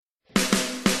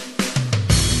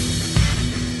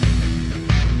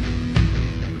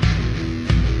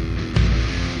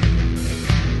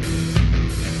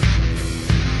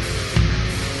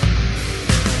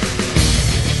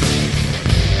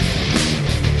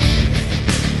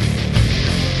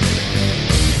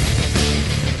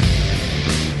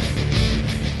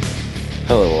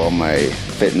Hello, all my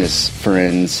fitness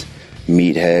friends,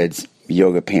 meatheads,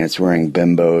 yoga pants wearing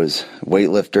bimbos,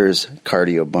 weightlifters,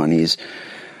 cardio bunnies,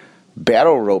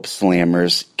 battle rope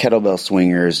slammers, kettlebell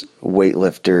swingers,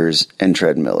 weightlifters, and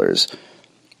treadmillers.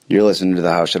 You're listening to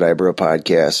the How Should I Bro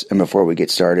podcast, and before we get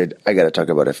started, I got to talk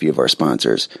about a few of our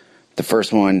sponsors. The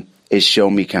first one is Show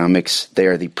Me Comics. They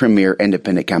are the premier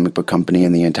independent comic book company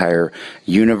in the entire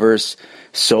universe,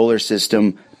 solar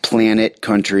system, planet,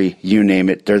 country, you name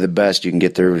it. They're the best. You can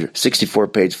get their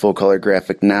 64-page full-color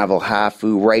graphic novel,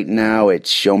 Hafu, right now at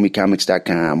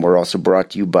showmecomics.com. We're also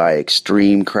brought to you by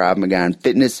Extreme Krav Maga and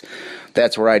Fitness.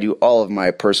 That's where I do all of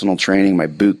my personal training, my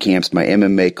boot camps, my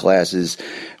MMA classes.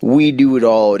 We do it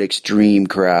all at Extreme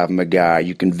Krav Maga.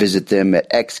 You can visit them at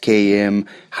xkm-stl.com.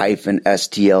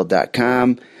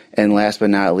 And last but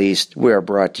not least, we are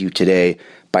brought to you today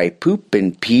by Poop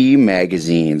and Pee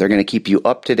Magazine. They're going to keep you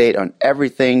up to date on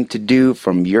everything to do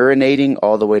from urinating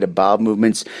all the way to bowel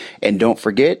movements. And don't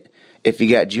forget, if you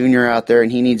got Junior out there and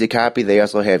he needs a copy, they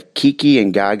also have Kiki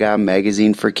and Gaga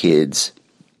Magazine for kids.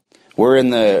 We're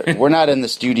not in the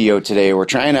studio today. We're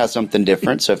trying out something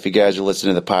different. So if you guys are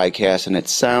listening to the podcast and it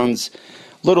sounds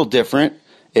a little different,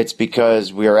 it's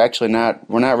because we're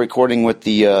not recording with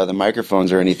the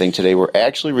microphones or anything today. We're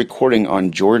actually recording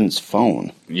on Jordan's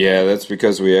phone. Yeah, that's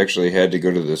because we actually had to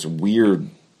go to this weird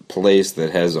place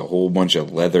that has a whole bunch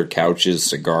of leather couches,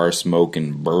 cigar smoke,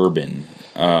 and bourbon.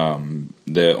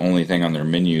 The only thing on their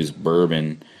menu is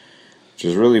bourbon, which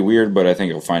is really weird, but I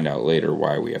think you'll find out later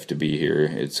why we have to be here.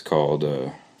 It's called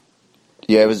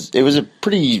Yeah, it was a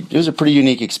pretty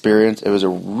unique experience. It was a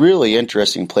really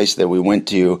interesting place that we went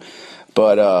to,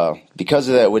 but because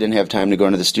of that, we didn't have time to go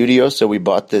into the studio, so we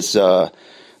bought this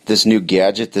new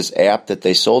gadget, this app that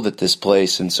they sold at this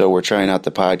place, and so we're trying out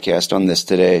the podcast on this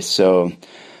today. So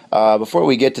before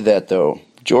we get to that, though,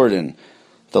 Jordan,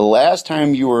 the last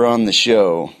time you were on the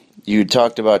show, you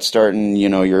talked about starting,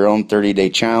 your own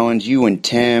 30-day challenge. You and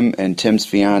Tim's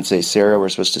fiance, Sarah, were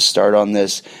supposed to start on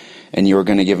this, and you were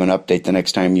going to give an update the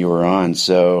next time you were on.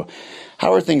 So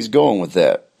how are things going with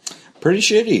that? pretty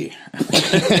shitty.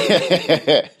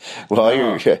 Well,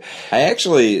 I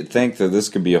actually think that this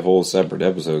could be a whole separate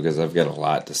episode because I've got a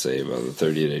lot to say about the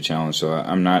 30-day challenge. So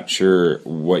I'm not sure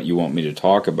what you want me to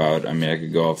talk about. I mean, I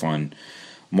could go off on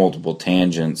multiple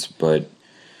tangents, but...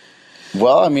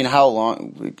 Well, I mean, how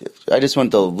long... I just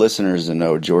want the listeners to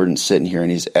know Jordan's sitting here and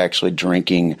he's actually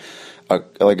drinking...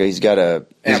 he's got a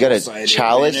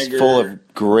chalice vinegar full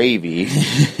of gravy.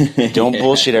 Don't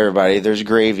bullshit everybody. There's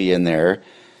gravy in there.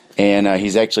 And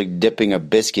he's actually dipping a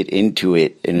biscuit into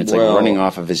it, and it's running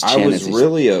off of his chin. I was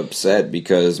really upset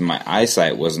because my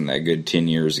eyesight wasn't that good 10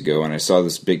 years ago, and I saw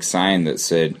this big sign that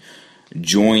said,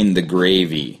 "Join the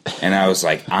gravy." And I was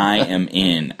like, I am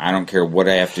in. I don't care what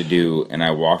I have to do. And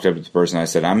I walked up to the person, and I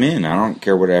said, I'm in. I don't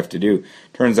care what I have to do.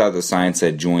 Turns out the sign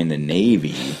said, "Join the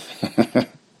Navy."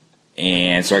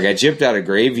 And so I got gypped out of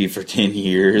gravy for 10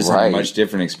 years. Right. And a much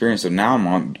different experience. So now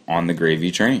I'm on the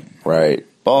gravy train. Right.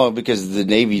 Well, because the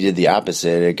Navy did the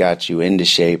opposite. It got you into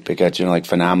shape. It got you in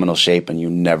phenomenal shape, and you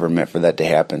never meant for that to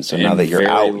happen. So now that you're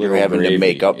out, you're having to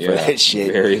make up for that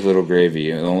shit. Very little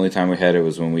gravy. The only time we had it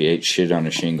was when we ate shit on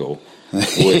a shingle. So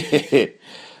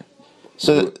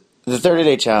the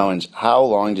 30-day challenge, how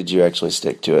long did you actually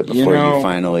stick to it before you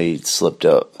finally slipped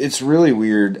up? It's really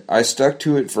weird. I stuck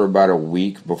to it for about a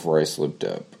week before I slipped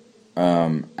up.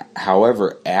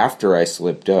 However, after I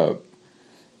slipped up,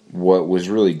 what was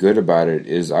really good about it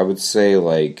is I would say,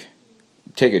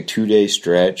 take a 2-day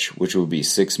stretch, which would be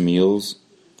 6 meals.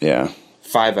 Yeah.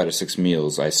 5 out of 6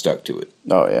 meals, I stuck to it.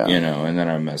 Oh, yeah. And then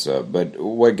I mess up. But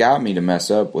what got me to mess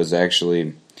up was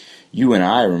actually, you and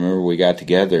I, remember we got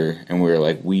together and we were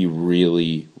like, we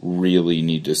really, really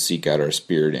need to seek out our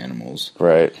spirit animals.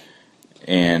 Right.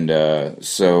 And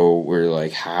so we're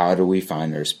like, how do we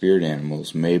find our spirit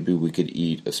animals? Maybe we could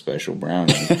eat a special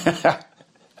brownie.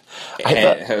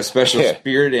 A special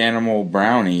spirit animal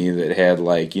brownie that had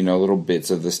little bits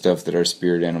of the stuff that our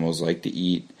spirit animals like to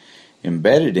eat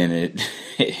embedded in it.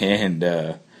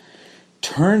 And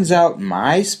turns out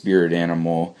my spirit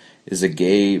animal is a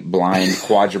gay, blind,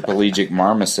 quadriplegic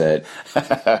marmoset,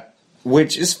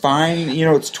 which is fine.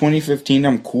 It's 2015.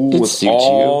 I'm cool with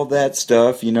all that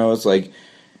stuff. It's like,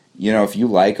 if you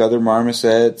like other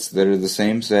marmosets that are the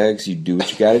same sex, you do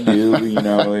what you got to do.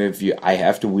 If I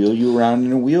have to wheel you around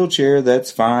in a wheelchair,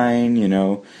 that's fine.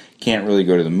 Can't really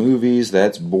go to the movies.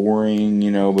 That's boring.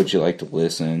 But you like to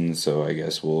listen, so I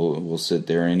guess we'll sit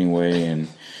there anyway.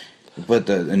 But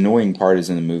the annoying part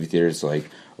is in the movie theater. It's like,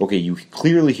 okay, you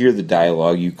clearly hear the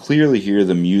dialogue, you clearly hear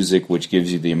the music, which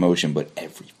gives you the emotion. But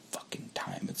every fucking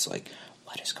time, it's like,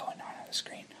 what is going on the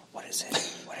screen? What is it?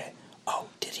 Oh.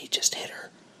 just hit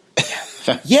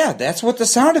her. Yeah, that's what the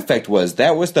sound effect was.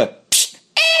 That was the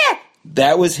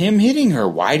that was him hitting her.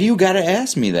 Why do you gotta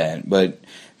ask me that? But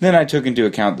then I took into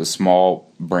account the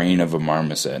small brain of a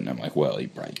marmoset, and I'm like, well, he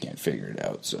probably can't figure it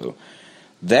out. So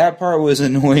that part was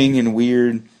annoying and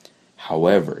weird.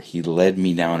 However, he led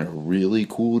me down a really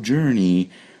cool journey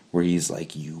where he's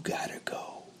like, you gotta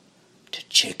go to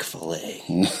Chick-fil-A.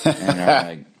 And I'm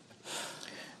like,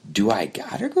 do I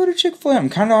gotta go to Chick-fil-A? I'm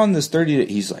kind of on this 30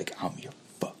 day. He's like, I'm your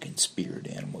fucking spirit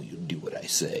animal. You do what I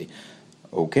say.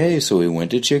 Okay, so we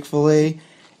went to Chick-fil-A,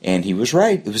 and he was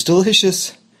right. It was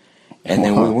delicious. And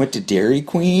then we went to Dairy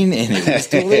Queen, and it was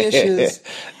delicious.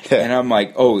 And I'm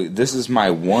like, oh, this is my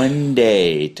one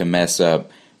day to mess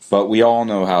up. But we all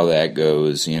know how that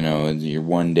goes. You know, your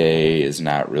one day is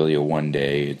not really a one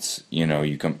day. It's, you know,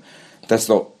 that's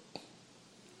the,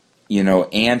 you know,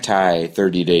 anti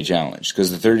 30-day challenge.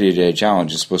 Because the 30-day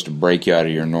challenge is supposed to break you out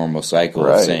of your normal cycle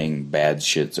of saying bad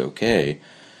shit's okay.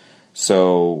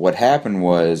 So what happened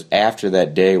was, after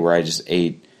that day where I just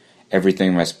ate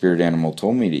everything my spirit animal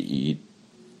told me to eat,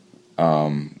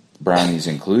 brownies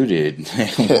included,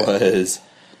 was,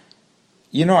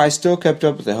 you know, I still kept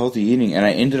up with the healthy eating, and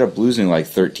I ended up losing like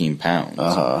 13 pounds.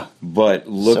 But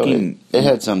looking... So it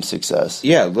had some success.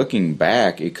 Yeah, looking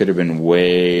back, it could have been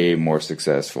way more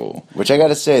successful. Which I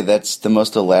gotta say, that's the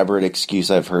most elaborate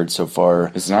excuse I've heard so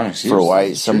far. It's not an excuse. For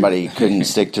why somebody couldn't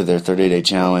stick to their 30-day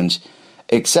challenge.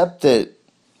 Except that,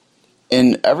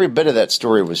 and every bit of that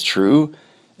story was true,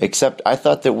 except I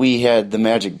thought that we had the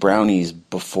magic brownies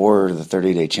before the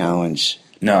 30-day challenge.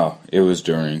 No, it was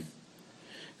during.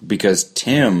 Because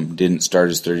Tim didn't start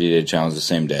his 30-day challenge the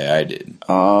same day I did.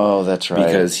 Oh, that's right.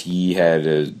 Because he had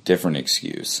a different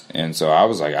excuse. And so I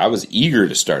was like, I was eager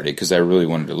to start it because I really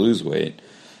wanted to lose weight.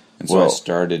 And so I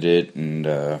started it, and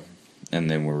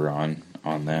then we were on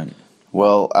that.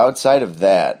 Well, outside of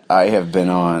that, I have been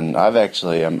on,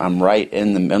 I'm right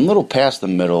I'm a little past the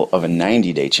middle of a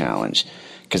 90-day challenge.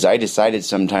 Because I decided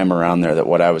sometime around there that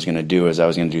what I was going to do is I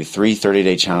was going to do 3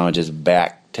 30-day challenges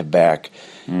back to back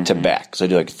to back. So I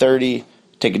do like 30,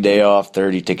 take a day off,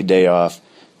 30, take a day off.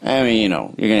 I mean, you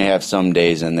know, you're going to have some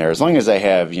days in there. As long as I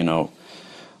have, you know,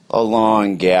 a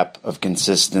long gap of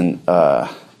consistent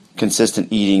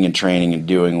eating and training and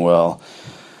doing well,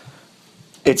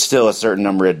 it's still a certain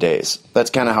number of days.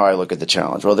 That's kind of how I look at the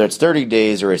challenge. Whether it's 30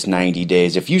 days or it's 90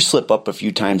 days, if you slip up a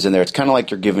few times in there, it's kind of like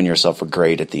you're giving yourself a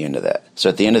grade at the end of that. So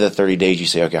at the end of the 30 days, you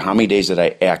say, okay, how many days did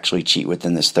I actually cheat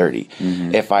within this 30?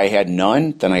 If I had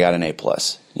none, then I got an A+.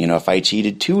 You know, if I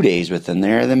cheated 2 days within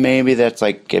there, then maybe that's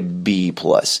like a B+.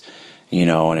 You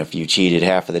know, and if you cheated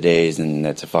half of the days, then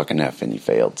that's a fucking F and you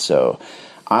failed. So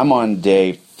I'm on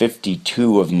day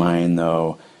 52 of mine,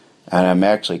 though. And I'm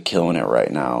actually killing it right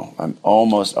now. I'm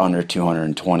almost under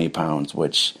 220 pounds,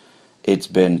 which it's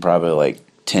been probably like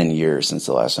 10 years since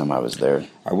the last time I was there.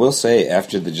 I will say,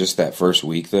 after just that first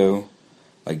week, though,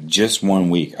 like just 1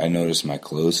 week, I noticed my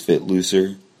clothes fit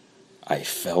looser. I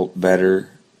felt better.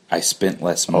 I spent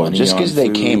less money on just because food. they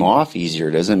came off easier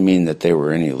doesn't mean that they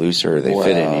were any looser or they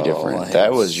fit any different.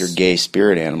 That was your gay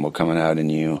spirit animal coming out in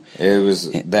you. It was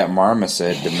that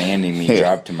marmoset demanding me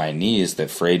drop to my knees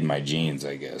that frayed my jeans,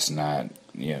 I guess, not,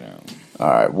 you know. All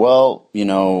right, well, you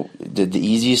know, the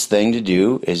easiest thing to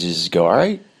do is just go, all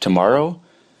right, tomorrow,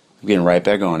 I'm getting right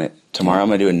back on it. Tomorrow I'm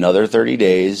going to do another 30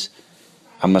 days.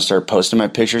 I'm going to start posting my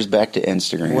pictures back to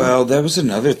Instagram. Well, that was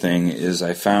another thing, is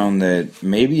I found that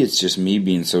maybe it's just me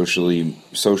being social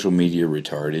media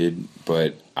retarded,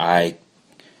 but I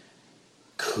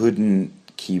couldn't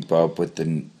keep up with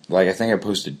I think I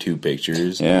posted 2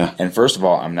 pictures. Yeah. And first of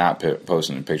all, I'm not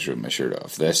posting a picture with my shirt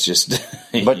off. That's just...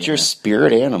 But your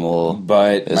spirit animal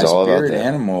is all about that. My spirit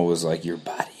animal was like, your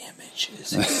body image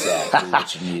is exactly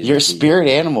what you need. Your spirit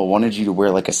animal wanted you to wear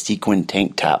like a sequin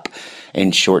tank top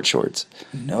and shorts.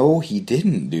 No, he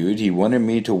didn't, dude. He wanted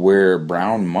me to wear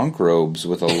brown monk robes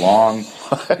with a long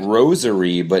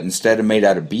rosary, but instead of made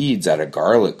out of beads, out of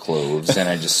garlic cloves, and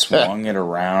I just swung it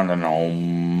around and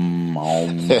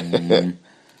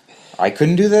I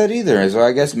couldn't do that either. So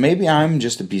I guess maybe I'm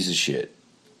just a piece of shit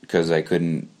because I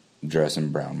couldn't dress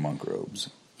in brown monk robes.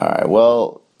 All right,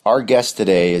 well, our guest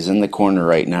today is in the corner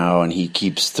right now, and he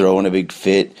keeps throwing a big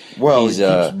fit. Well, he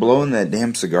keeps blowing that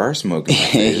damn cigar smoke in my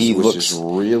face, which is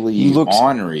really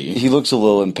ornery. He looks a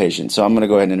little impatient, so I'm going to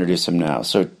go ahead and introduce him now.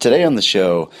 So today on the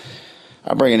show,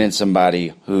 I'm bringing in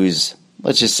somebody who's,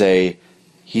 let's just say,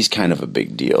 he's kind of a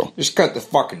big deal. Just cut the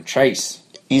fucking chase.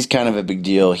 He's kind of a big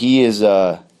deal. He is,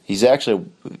 he's actually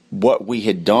what we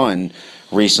had done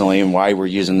recently and why we're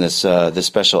using this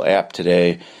special app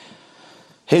today.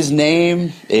 His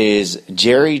name is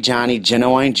Jerry Johnny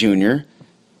Genuine Jr.,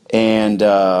 And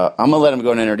I'm going to let him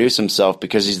go and introduce himself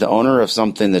because he's the owner of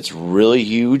something that's really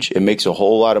huge. It makes a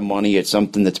whole lot of money. It's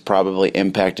something that's probably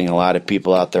impacting a lot of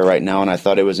people out there right now. And I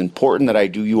thought it was important that I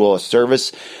do you all a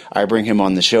service. I bring him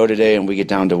on the show today, and we get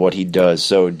down to what he does.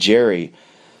 So, Jerry,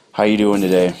 how you doing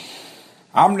today?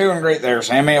 I'm doing great there,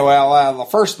 Sammy. Well, the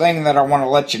first thing that I want to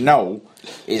let you know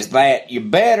is that you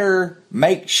better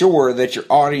make sure that your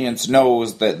audience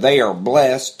knows that they are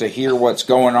blessed to hear what's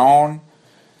going on.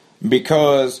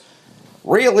 Because,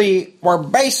 really, we're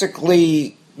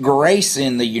basically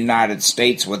gracing the United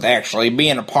States with actually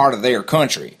being a part of their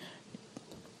country.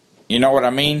 You know what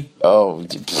I mean? Oh,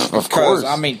 of course. Because,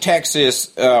 I mean,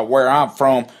 Texas, where I'm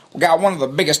from, we got one of the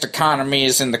biggest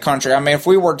economies in the country. I mean, if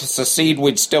we were to secede,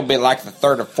 we'd still be like the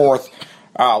third or fourth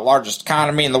largest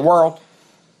economy in the world.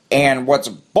 And what's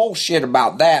bullshit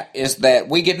about that is that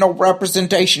we get no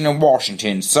representation in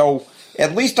Washington. So,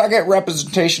 at least I get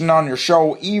representation on your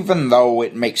show, even though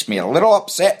it makes me a little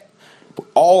upset with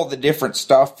all the different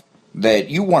stuff that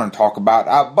you want to talk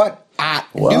about. But I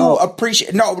do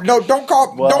appreciate... No, don't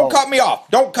cut me off.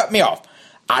 Don't cut me off.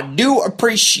 I do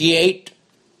appreciate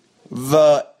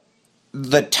the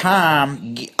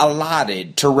time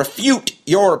allotted to refute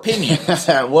your opinions.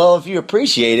 Well, if you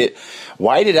appreciate it,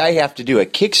 why did I have to do a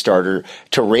Kickstarter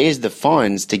to raise the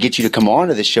funds to get you to come on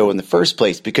to the show in the first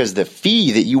place? Because the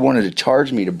fee that you wanted to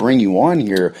charge me to bring you on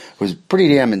here was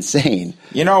pretty damn insane.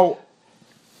 You know,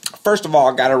 first of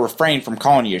all, I got to refrain from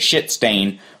calling you a shit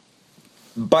stain,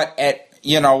 but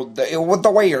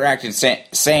the way you're acting,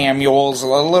 Samuel's a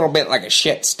little bit like a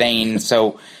shit stain,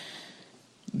 so...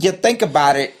 You think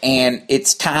about it, and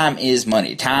it's time is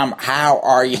money. Time, how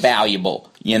are you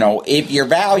valuable? You know, if you're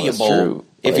valuable,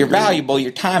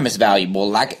 your time is valuable.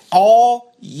 Like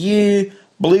all you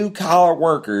blue-collar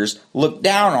workers look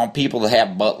down on people that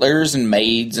have butlers and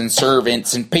maids and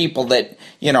servants and people that,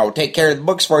 take care of the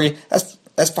books for you.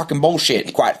 That's fucking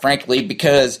bullshit, quite frankly,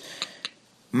 because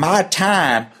my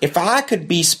time, if I could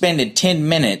be spending 10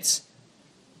 minutes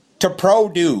to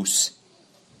produce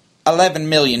 $11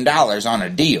 million on a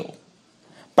deal,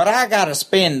 but I gotta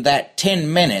spend that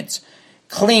 10 minutes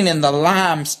cleaning the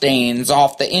lime stains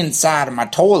off the inside of my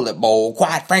toilet bowl.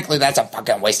 Quite frankly, that's a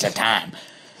fucking waste of time.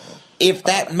 If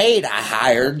that maid I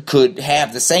hired could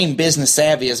have the same business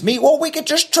savvy as me, well, we could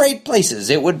just trade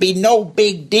places. It would be no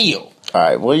big deal. All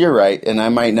right, well, you're right, and I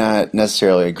might not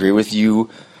necessarily agree with you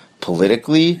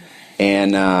politically,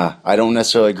 and I don't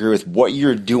necessarily agree with what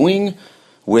you're doing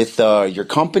with your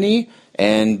company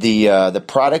and the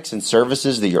products and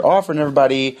services that you're offering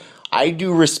everybody. I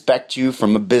do respect you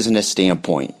from a business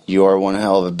standpoint. You are one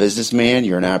hell of a businessman.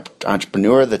 You're an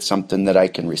entrepreneur. That's something that I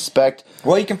can respect.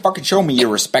 Well, you can fucking show me you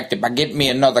respect it by getting me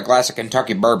another glass of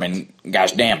Kentucky bourbon.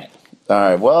 Gosh damn it. All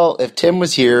right, well, if Tim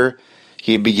was here,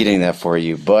 he'd be getting that for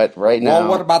you. But right now... Well,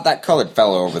 what about that colored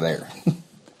fellow over there?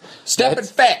 Step and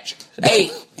fetch. Hey,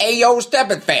 yo,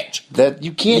 step and fetch. That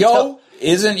you can't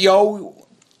isn't yo...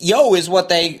 Yo is what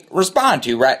they respond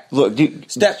to, right? Look, dude.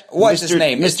 What's his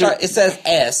name? It says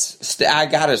S. I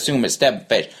gotta assume it's Step and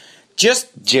Fetch. Just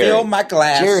fill my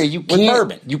glass with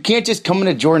bourbon. You can't just come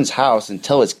into Jordan's house and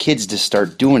tell his kids to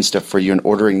start doing stuff for you and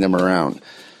ordering them around.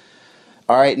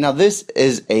 All right, now this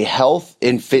is a health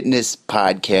and fitness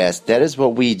podcast. That is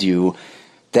what we do.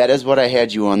 That is what I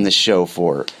had you on the show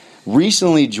for.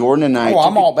 Recently, Jordan and I...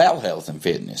 I'm all about health and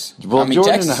fitness. Well,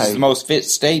 Jordan Texas is the most fit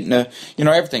state.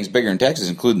 Everything's bigger in Texas,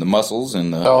 including the muscles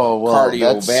and the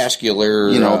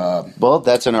cardiovascular... well,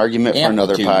 that's an argument for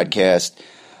another podcast.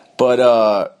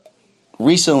 But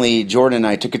recently, Jordan and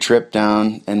I took a trip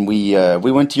down, and we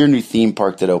went to your new theme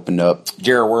park that opened up.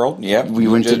 Jerry World, yep. We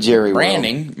went to Jerry World.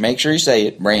 Branding. Make sure you say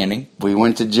it. Branding. We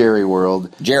went to Jerry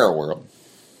World. Jerry World.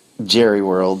 Jerry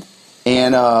World.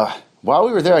 And... while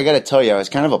we were there, I got to tell you, I was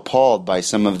kind of appalled by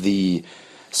some of the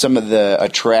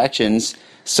attractions,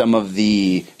 some of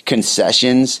the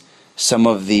concessions, some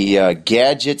of the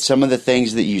gadgets, some of the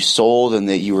things that you sold and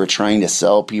that you were trying to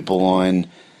sell people on.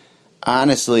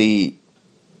 Honestly,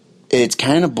 it's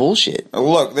kind of bullshit.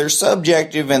 Look, there's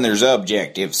subjective and there's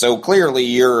objective. So clearly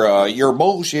your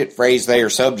bullshit phrase there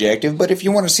is subjective. But if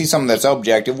you want to see something that's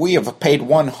objective, we have paid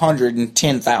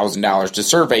 $110,000 to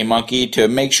SurveyMonkey to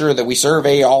make sure that we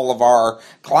survey all of our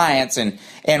clients. And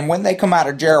when they come out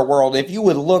of Jerry World, if you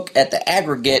would look at the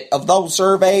aggregate of those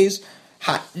surveys,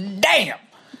 hot damn,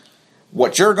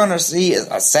 what you're going to see is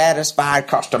a satisfied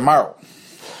customer.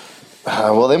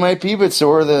 Well, they might be, but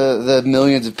so are the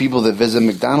millions of people that visit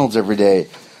McDonald's every day.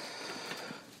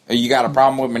 You got a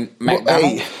problem with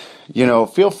McDonald's? Well,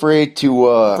 hey, feel free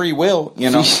to... free will,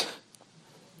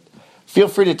 feel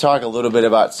free to talk a little bit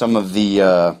about some of the.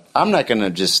 I'm not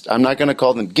gonna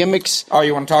call them gimmicks. Oh,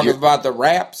 you want to talk about the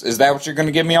raps? Is that what you're going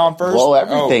to get me on first? Well,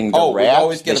 everything. The raps, we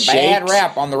always get a bad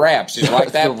rap on the raps. You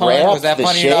like that pun? Raps, was that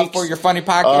funny enough for your funny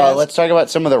podcast? Let's talk about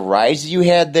some of the rides you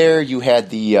had there. You had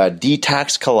the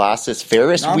Detox Colossus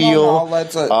Ferris wheel.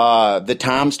 The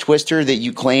Tom's Twister that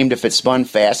you claimed if it spun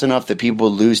fast enough that people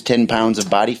would lose 10 pounds of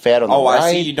body fat on the ride.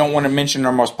 I see you don't want to mention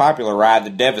our most popular ride, the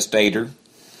Devastator.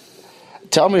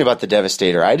 Tell me about the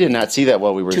Devastator. I did not see that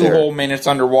while we were there. 2 whole minutes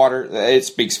underwater. It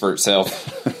speaks for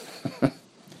itself.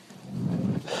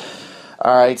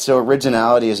 All right, so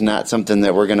originality is not something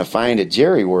that we're going to find at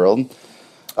Jerry World.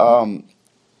 Your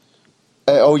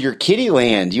Kiddie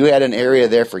Land. You had an area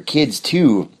there for kids,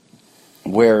 too,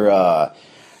 where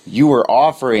you were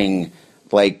offering,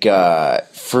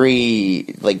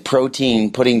 free,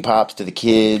 protein pudding pops to the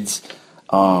kids.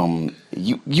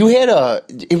 You had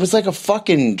it was like a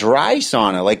fucking dry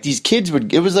sauna. Like these kids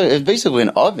it was basically an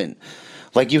oven.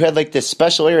 Like you had this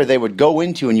special area they would go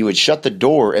into and you would shut the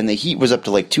door and the heat was up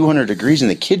to 200 degrees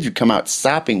and the kids would come out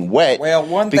sopping wet. Well,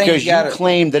 one thing because you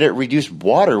claimed that it reduced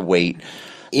water weight.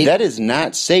 That is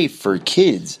not safe for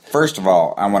kids. First of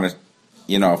all, I want to,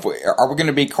 are we going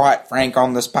to be quite frank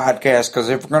on this podcast? Because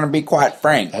if we're going to be quite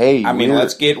frank,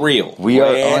 let's get real. We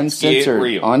are uncensored.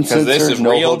 Because this is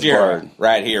real Jarrah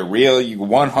right here. Real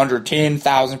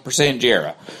 110,000%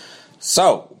 Jarrah.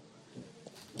 So,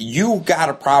 you got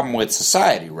a problem with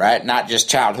society, right? Not just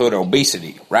childhood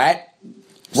obesity, right?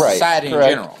 Right. Society in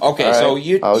general. Okay, right. So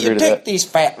you take these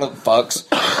fat little fucks,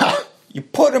 you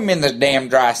put them in the damn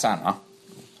dry sauna.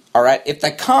 All right, if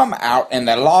they come out and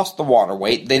they lost the water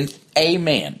weight, then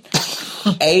amen.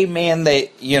 Amen. They're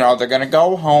going to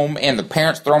go home and the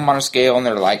parents throw them on a scale and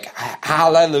they're like,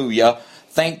 hallelujah,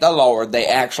 thank the Lord, they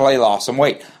actually lost some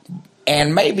weight.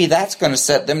 And maybe that's going to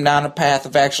set them down a path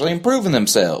of actually improving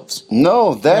themselves.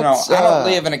 No, that's... I don't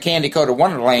live in a candy-coated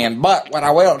wonderland, but what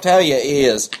I will tell you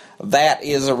is that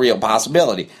is a real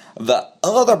possibility. The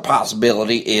other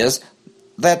possibility is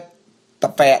that the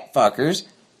fat fuckers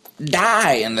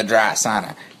die in the dry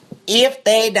sauna. If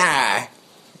they die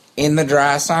in the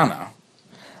dry sauna,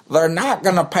 they're not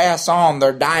going to pass on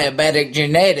their diabetic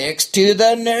genetics to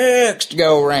the next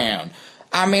go-round.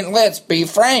 I mean, let's be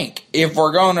frank, if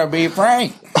we're going to be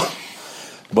frank.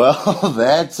 Well,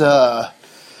 that's a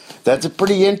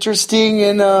pretty interesting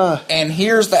and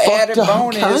here's the added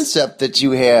bonus concept that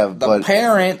you have. The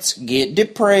parents get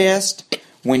depressed.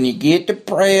 When you get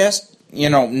depressed,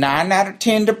 9 out of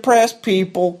 10 depressed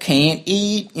people can't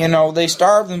eat. They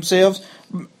starve themselves.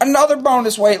 Another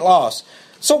bonus weight loss.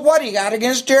 So what do you got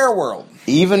against Jarrah World?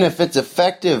 Even if it's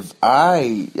effective,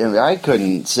 I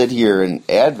couldn't sit here and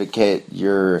advocate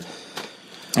your...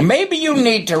 Maybe you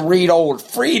need to read old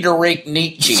Friedrich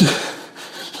Nietzsche.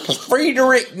 Because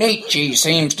Friedrich Nietzsche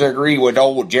seems to agree with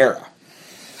old Jarrah.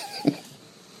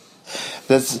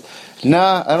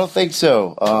 Nah, I don't think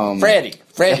so.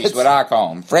 Freddy's what I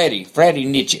call him. Freddie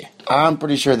Nietzsche. I'm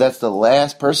pretty sure that's the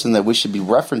last person that we should be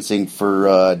referencing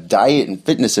for diet and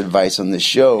fitness advice on this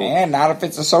show. And not if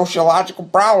it's a sociological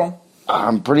problem.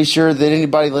 I'm pretty sure that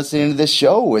anybody listening to this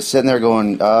show is sitting there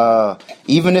going,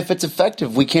 even if it's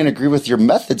effective, we can't agree with your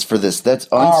methods for this. That's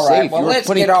unsafe. All right, well, You're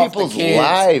putting people's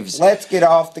lives. Let's get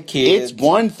off the kids. It's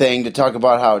one thing to talk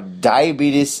about how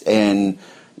diabetes and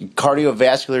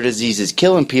cardiovascular disease is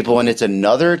killing people, and it's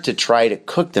another to try to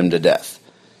cook them to death.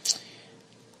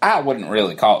 I wouldn't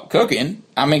really call it cooking.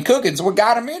 I mean, cooking's what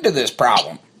got them into this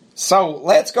problem. So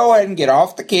let's go ahead and get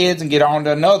off the kids and get on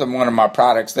to another one of my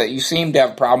products that you seem to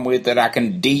have a problem with that I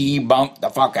can debunk the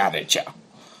fuck out of you.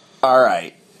 All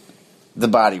right. The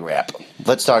body wrap.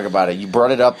 Let's talk about it. You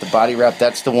brought it up, the body wrap.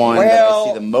 That's the one that I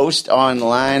see the most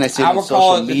online. I see it on social media.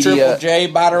 I would call it the Triple J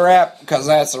body wrap because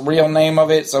that's the real name of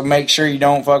it. So make sure you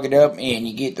don't fuck it up and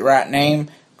you get the right name.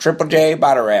 Triple J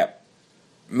body wrap.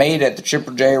 Made at the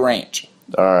Triple J Ranch.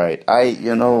 All right.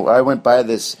 I went by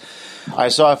this. I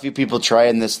saw a few people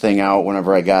trying this thing out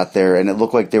whenever I got there, and it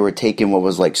looked like they were taking what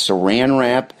was like saran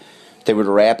wrap. They would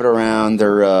wrap it around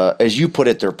their, as you put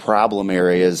it, their problem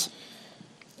areas.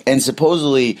 And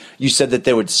supposedly, you said that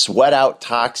they would sweat out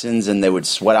toxins and they would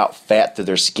sweat out fat through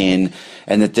their skin,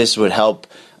 and that this would help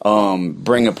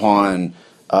bring upon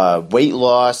weight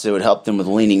loss. It would help them with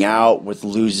leaning out, with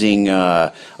losing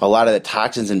a lot of the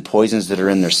toxins and poisons that are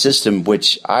in their system,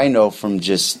 which I know from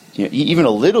just even a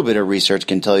little bit of research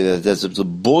can tell you that that's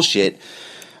bullshit.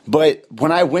 But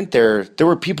when I went there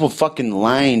were people fucking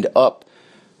lined up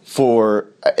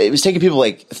it was taking people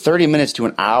like 30 minutes to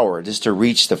an hour just to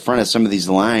reach the front of some of these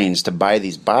lines to buy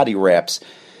these body wraps.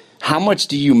 How much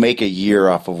do you make a year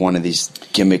off of one of these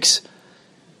gimmicks?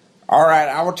 All right,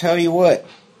 I will tell you what.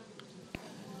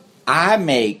 I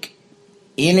make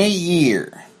in a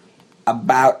year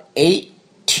about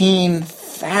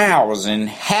 18,000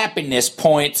 happiness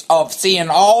points of seeing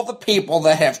all the people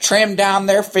that have trimmed down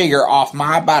their figure off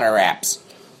my body wraps.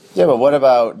 Yeah, but what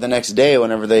about the next day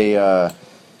whenever they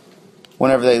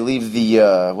leave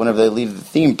the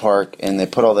theme park and they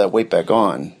put all that weight back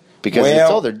on? Because that's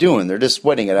all they're doing. They're just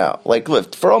sweating it out. Like,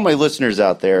 look, for all my listeners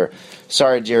out there,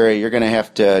 sorry, Jerry, you're going to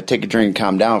have to take a drink and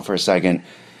calm down for a second.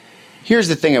 Here's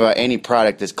the thing about any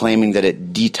product that's claiming that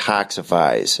it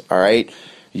detoxifies, all right?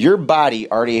 Your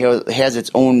body already has its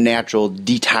own natural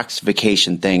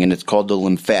detoxification thing, and it's called the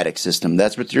lymphatic system.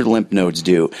 That's what your lymph nodes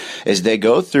do, is they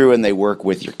go through and they work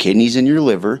with your kidneys and your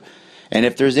liver. And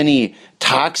if there's any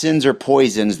toxins or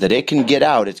poisons that it can get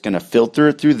out, it's going to filter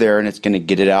it through there and it's going to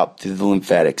get it out through the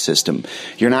lymphatic system.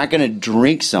 You're not going to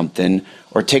drink something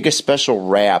or take a special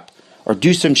wrap or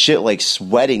do some shit like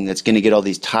sweating that's going to get all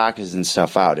these toxins and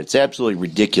stuff out. It's absolutely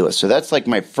ridiculous. So that's like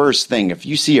my first thing. If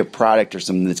you see a product or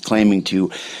something that's claiming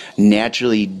to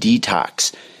naturally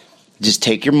detox, just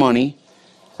take your money,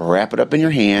 wrap it up in your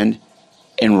hand,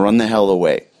 and run the hell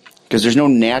away. Because there's no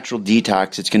natural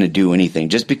detox that's going to do anything.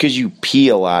 Just because you pee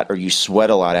a lot or you sweat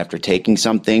a lot after taking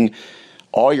something,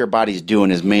 all your body's doing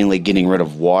is mainly getting rid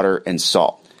of water and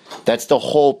salt. That's the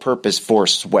whole purpose for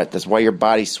sweat. That's why your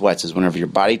body sweats, is whenever your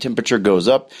body temperature goes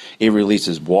up, it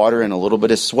releases water and a little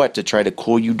bit of sweat to try to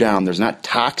cool you down. There's not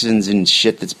toxins and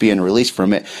shit that's being released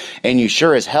from it. And you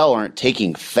sure as hell aren't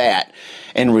taking fat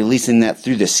and releasing that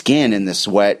through the skin in the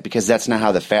sweat, because that's not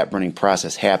how the fat burning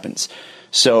process happens.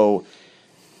 So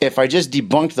if I just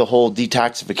debunked the whole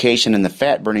detoxification and the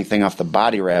fat burning thing off the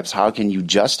body wraps, how can you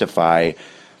justify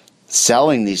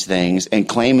selling these things and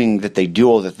claiming that they do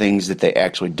all the things that they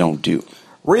actually don't do?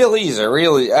 Real easy,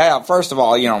 first of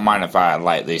all, you don't mind if I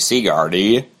light this cigar, do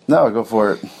you? No, go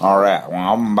for it. All right,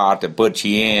 well, I'm about to put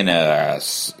you in a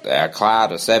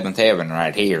cloud of seventh heaven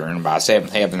right here, and by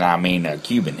seventh heaven, I mean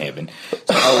Cuban heaven. So,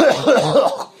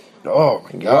 oh,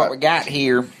 my God. What we got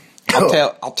here,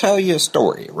 I'll tell you a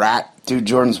story, right? Dude,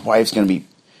 Jordan's wife's going to be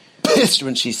pissed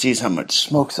when she sees how much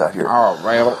smoke's out here.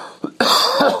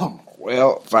 Oh,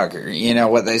 well, fuck her. You know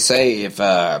what they say, if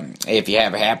you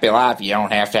have a happy life, you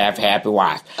don't have to have a happy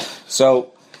wife.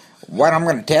 So, what I'm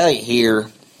going to tell you here,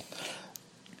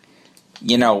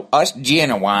 you know, us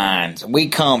genuines, we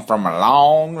come from a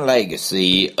long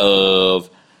legacy of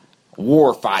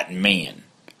war-fighting men.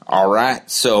 All right?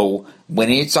 So, when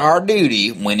it's our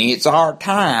duty, when it's our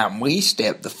time, we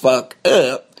step the fuck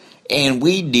up and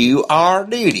we do our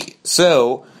duty.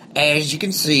 So, as you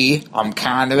can see, I'm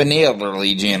kind of an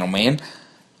elderly gentleman,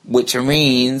 which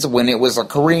means when it was a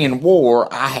Korean War,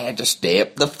 I had to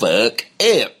step the fuck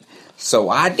up. So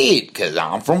I did, because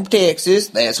I'm from Texas.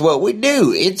 That's what we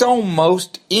do. It's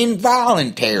almost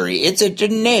involuntary. It's a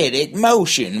genetic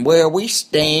motion where we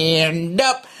stand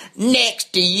up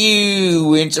next to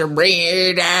you. It's a I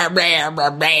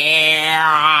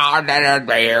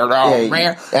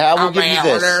will give you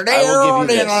this.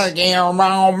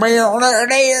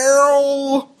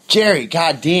 Jerry,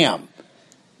 goddamn.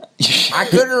 I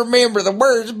couldn't remember the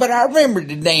words, but I remembered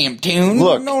the damn tune.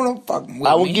 Look, no fucking with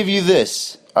I will me. give you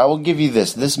this.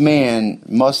 This man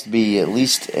must be at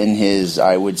least in his,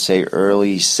 I would say,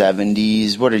 early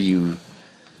 70s. What are you?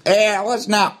 Yeah, let's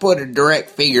not put a direct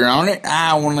figure on it.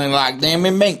 I only like them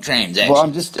in bank transactions. Well,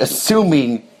 I'm just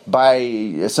assuming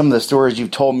by some of the stories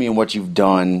you've told me and what you've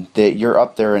done that you're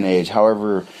up there in age.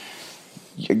 However,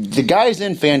 the guy's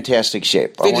in fantastic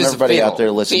shape. I want everybody out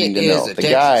there listening to know. The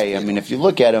guy, I mean, if you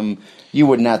look at him, you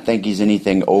would not think he's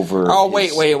anything over. Oh,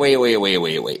 wait.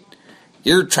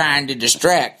 You're trying to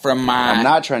distract from my. I'm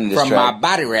not trying to distract. From my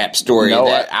body wrap story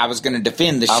that I was going to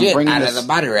defend the shit out of the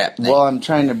body wrap thing. Well, I'm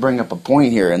trying to bring up a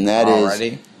point here, and that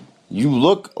is, you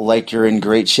look like you're in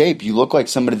great shape. You look like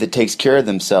somebody that takes care of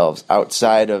themselves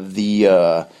outside of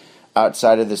the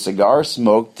cigar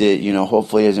smoke that, you know,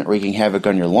 hopefully isn't wreaking havoc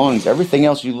on your lungs. Everything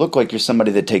else, you look like you're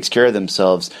somebody that takes care of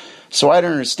themselves. So I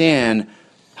don't understand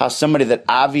how somebody that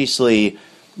obviously,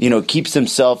 you know, keeps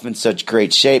himself in such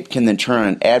great shape can then turn on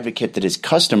an advocate that his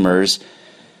customers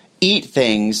eat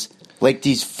things like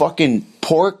these fucking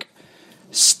pork,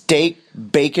 steak,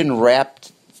 bacon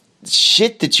wrapped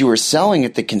shit that you were selling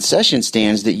at the concession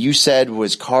stands that you said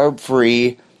was carb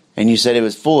free and you said it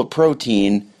was full of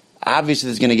protein. Obviously,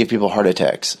 it's going to give people heart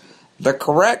attacks. The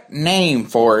correct name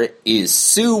for it is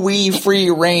Suey Free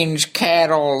Range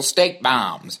Cattle Steak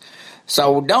Bombs.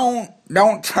 So don't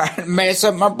try to mess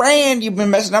up my brand. You've been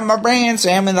messing up my brand,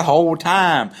 Sammy, the whole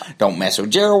time. Don't mess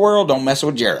with Jarrah World. Don't mess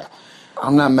with Jarrah.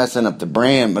 I'm not messing up the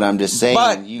brand, but I'm just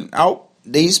saying.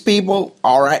 These people,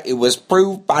 all right, it was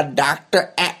proved by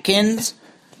Dr. Atkins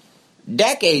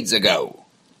decades ago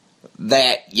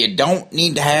that you don't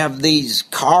need to have these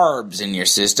carbs in your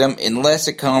system unless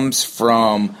it comes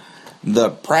from the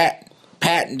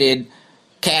patented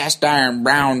cast iron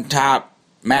brown top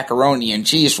macaroni and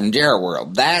cheese from Jarrah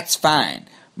World. That's fine.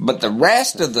 But the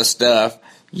rest of the stuff,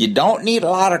 you don't need a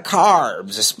lot of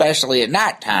carbs, especially at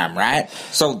nighttime, right?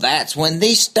 So that's when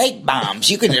these steak bombs,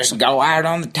 you can just go out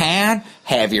on the town,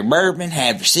 have your bourbon,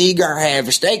 have your cigar, have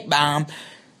your steak bomb.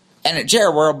 And at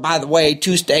Jarrah World, by the way,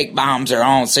 2 steak bombs are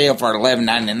on sale for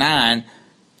 $11.99.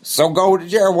 So go to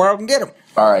Jarrah World and get them.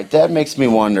 All right, that makes me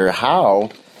wonder, how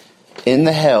in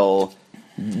the hell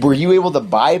were you able to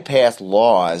bypass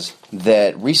laws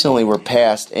that recently were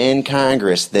passed in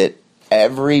Congress that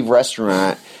every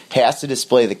restaurant has to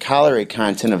display the calorie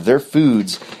content of their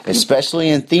foods, especially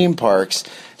in theme parks?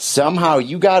 Somehow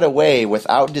you got away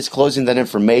without disclosing that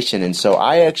information, and so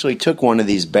I actually took one of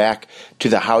these back to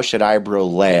the House at Eyebrow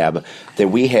lab that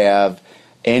we have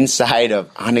inside of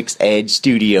Onyx Edge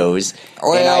Studios.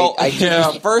 Well,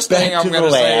 first thing I'm going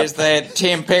to say is that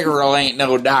Tim Pickerel ain't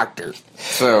no doctor,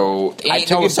 so ain't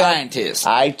no scientist.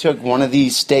 I took one of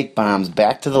these steak bombs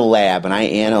back to the lab, and I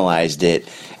analyzed it,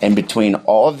 and between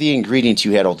all of the ingredients,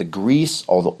 you had all the grease,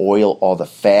 all the oil, all the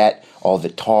fat, all the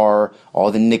tar, all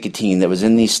the nicotine that was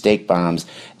in these steak bombs.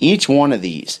 Each one of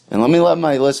these, and let me let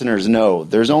my listeners know,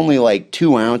 there's only like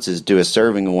 2 ounces to a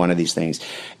serving of one of these things.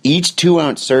 Each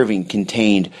 2-ounce serving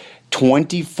contained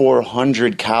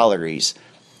 2,400 calories.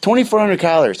 2,400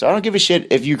 calories. So I don't give a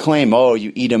shit if you claim, oh,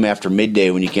 you eat them after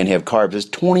midday when you can't have carbs. There's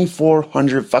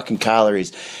 2,400 fucking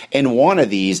calories in one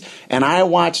of these, and I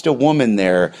watched a woman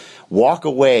there walk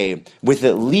away with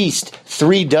at least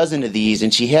 3 dozen of these,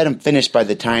 and she had them finished by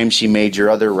the time she made your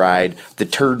other ride, the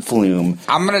Turd Flume.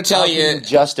 I'm going to tell you, can you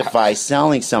justify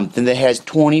selling something that has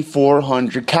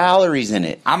 2,400 calories in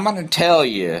it? I'm going to tell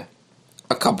you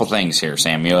a couple things here,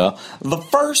 Samuel. The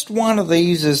first one of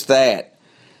these is that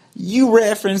you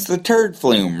referenced the Turd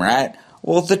Flume, right?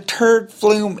 Well, the Turd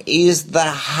Flume is the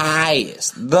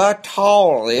highest, the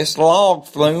tallest log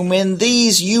flume in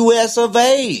these US of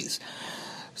A's.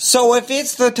 So if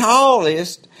it's the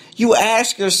tallest, you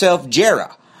ask yourself,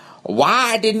 Jarrah,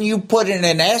 why didn't you put in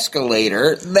an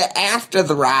escalator that after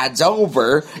the ride's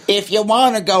over, if you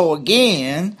want to go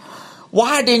again,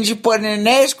 why didn't you put in an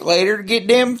escalator to get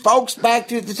them folks back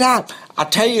to the top? I'll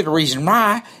tell you the reason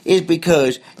why is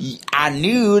because I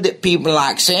knew that people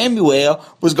like Samuel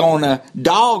was going to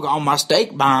dog on my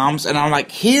steak bombs, and I'm like,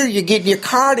 here, you're getting your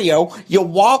cardio, you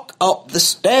walk up the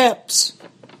steps.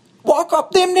 Walk up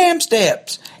them damn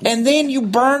steps, and then you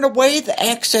burn away the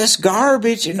excess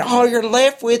garbage, and all you're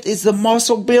left with is the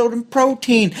muscle-building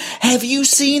protein. Have you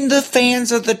seen the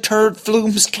fans of the Turd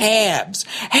Flume's calves?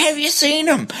 Have you seen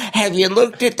them? Have you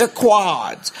looked at the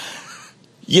quads?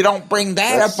 You don't bring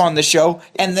that up on the show.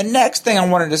 And the next thing I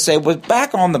wanted to say was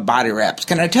back on the body wraps.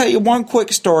 Can I tell you one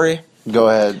quick story? Go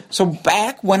ahead. So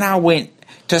back when I went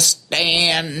to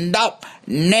stand up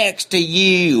next to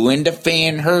you and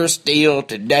defend her still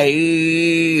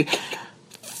today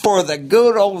for the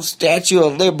good old Statue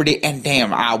of Liberty, and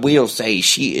damn, I will say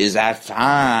she is a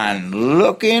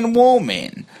fine-looking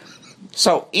woman.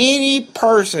 So any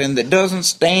person that doesn't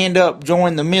stand up,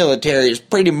 join the military is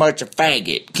pretty much a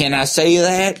faggot. Can I say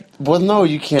that? Well, no,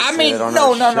 you can't say that on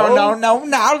our show. No.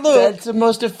 Now look. That's the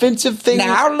most offensive thing.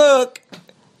 Now look.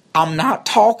 I'm not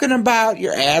talking about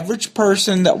your average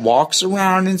person that walks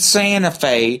around in Santa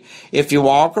Fe. If you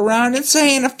walk around in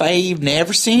Santa Fe, you've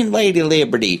never seen Lady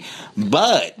Liberty.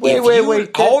 But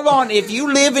wait. Hold on. If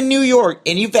you live in New York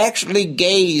and you've actually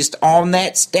gazed on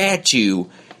that statue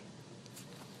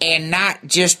and not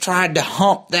just tried to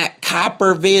hump that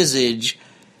copper visage,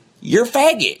 you're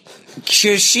faggot.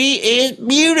 She is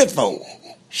beautiful.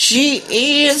 She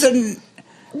is an...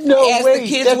 No, as the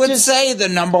kids would say, the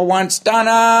number one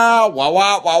stunner.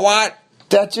 What?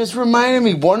 That just reminded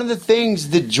me. One of the things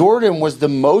that Jordan was the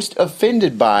most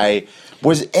offended by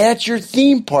was at your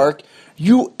theme park,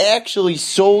 you actually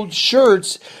sold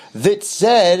shirts that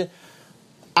said,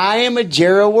 I am a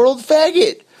Jarrah World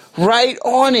faggot. Right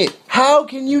on it. How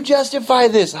can you justify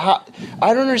this? I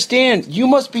don't understand. You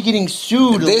must be getting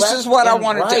sued. This is what I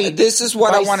want to tell you. This is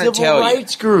what I want to tell you. Civil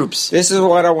rights groups. This is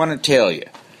what I want to tell you.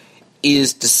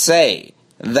 Is to say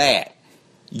that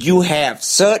you have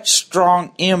such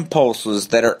strong impulses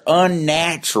that are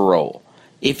unnatural.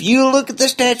 If you look at the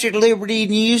Statue of Liberty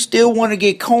and you still want to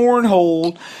get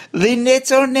cornholed, then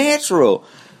it's unnatural.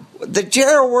 The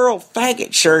Jarrah World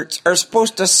faggot shirts are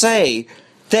supposed to say,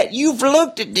 that you've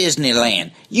looked at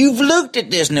Disneyland, you've looked at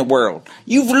Disney World,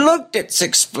 you've looked at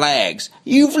Six Flags,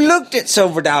 you've looked at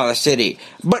Silver Dollar City,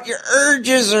 but your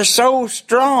urges are so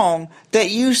strong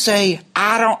that you say,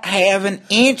 I don't have an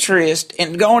interest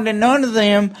in going to none of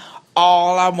them.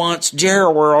 All I want's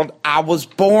Jerry World. I was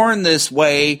born this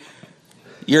way.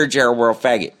 You're a Jerry World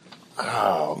faggot.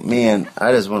 Oh, man,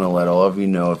 I just want to let all of you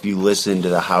know, if you listen to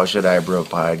the How Should I Bro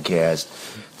podcast,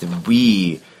 that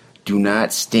we do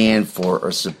not stand for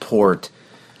or support.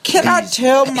 Can I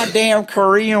tell my damn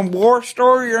Korean War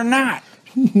story or not?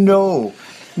 No,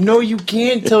 you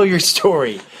can't tell your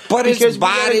story. But it's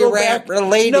body rap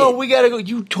related. No, we gotta go.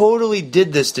 You totally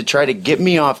did this to try to get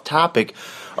me off topic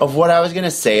of what I was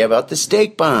gonna say about the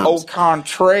steak bombs. Au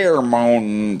contraire,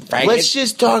 mon faggot. Let's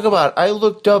just talk about. I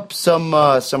looked up some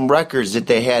records that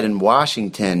they had in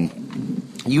Washington.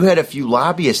 You had a few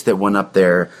lobbyists that went up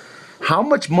there. How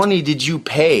much money did you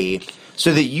pay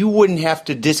so that you wouldn't have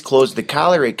to disclose the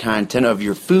calorie content of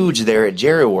your foods there at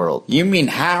Jerry World? You mean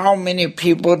how many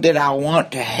people did I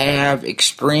want to have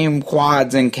extreme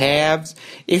quads and calves?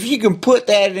 If you can put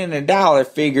that in a dollar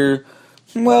figure,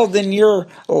 well, then you're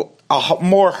a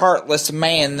more heartless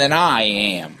man than I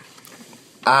am.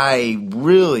 I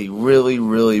really, really,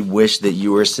 really wish that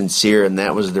you were sincere, and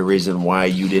that was the reason why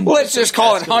you didn't. Let's just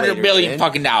call it $100 billion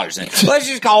fucking dollars. Let's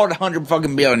just call it $100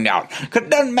 fucking billion dollars. Because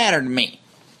it doesn't matter to me.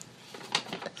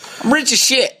 I'm rich as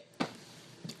shit.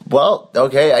 Well,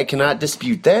 okay, I cannot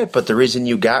dispute that, but the reason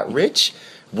you got rich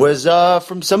was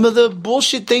from some of the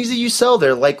bullshit things that you sell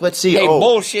there. Like, let's see. Hey,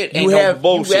 bullshit ain't no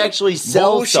bullshit. You actually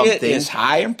sell bullshit something. It's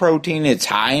high in protein, it's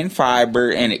high in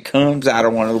fiber, and it comes out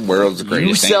of one of the world's greatest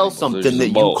You sell animals. something that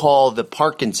you call the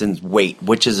Parkinson's weight,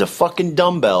 which is a fucking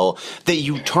dumbbell that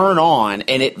you turn on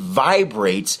and it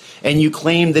vibrates, and you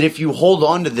claim that if you hold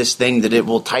on to this thing that it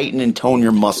will tighten and tone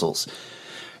your muscles.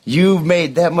 You've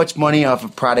made that much money off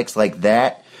of products like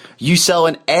that. You sell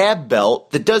an ab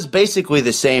belt that does basically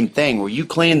the same thing, where you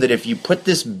claim that if you put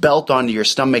this belt onto your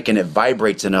stomach and it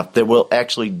vibrates enough, that will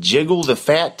actually jiggle the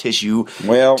fat tissue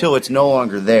till it's no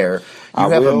longer there. You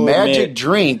have a magic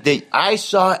drink that I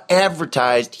saw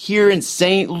advertised here in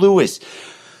St. Louis.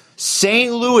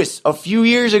 St. Louis, a few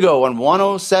years ago on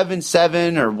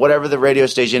 107.7 or whatever the radio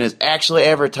station is, actually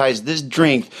advertised this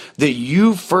drink that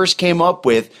you first came up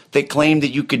with that claimed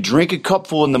that you could drink a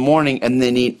cupful in the morning and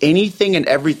then eat anything and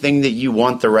everything that you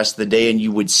want the rest of the day and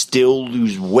you would still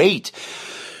lose weight.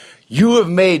 You have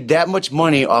made that much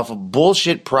money off of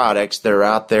bullshit products that are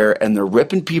out there and they're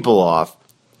ripping people off.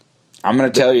 I'm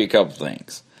going to tell you a couple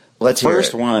things. Let's hear it.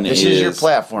 First one is... This is your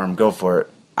platform. Go for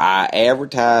it. I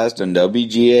advertised on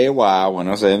WGAY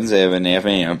 107.7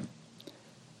 FM,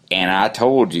 and I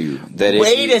told you that if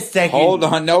Wait a second. Hold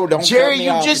on, no, don't Jerry, cut me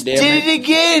you off, just damn did it. it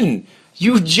again.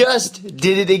 You just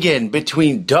did it again.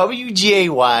 Between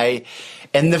WGAY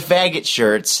and the faggot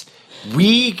shirts,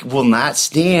 we will not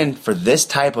stand for this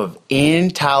type of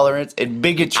intolerance and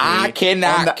bigotry I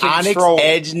cannot on the control. Onyx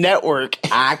Edge Network.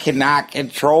 I cannot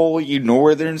control you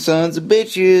northern sons of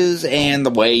bitches and the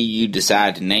way you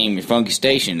decide to name your funky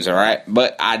stations, alright?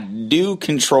 But I do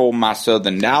control my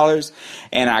southern dollars,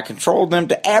 and I control them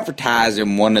to advertise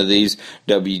in one of these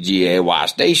WGAY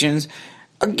stations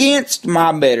against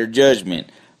my better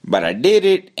judgment. But I did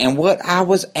it, and what I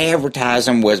was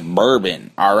advertising was bourbon,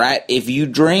 alright? If you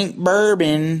drink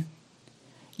bourbon,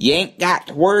 you ain't got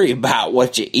to worry about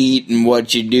what you eat and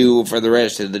what you do for the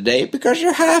rest of the day because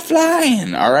you're high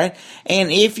flying, alright?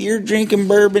 And if you're drinking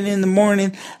bourbon in the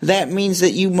morning, that means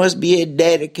that you must be a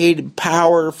dedicated,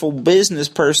 powerful business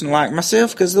person like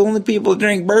myself, because the only people that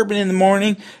drink bourbon in the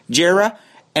morning, Jera,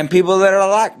 and people that are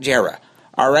like Jera.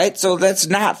 Alright, so that's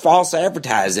not false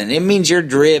advertising. It means you're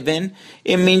driven.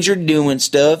 It means you're doing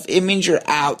stuff. It means you're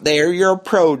out there. You're a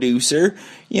producer.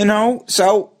 You know?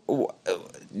 So,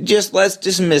 just let's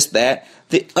dismiss that.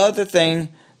 The other thing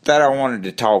that I wanted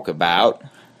to talk about.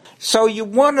 So, you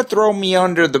want to throw me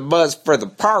under the bus for the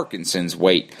Parkinson's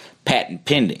weight, patent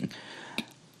pending.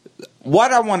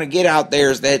 What I want to get out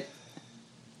there is that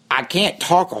I can't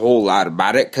talk a whole lot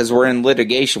about it because we're in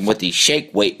litigation with these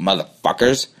shake weight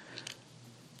motherfuckers.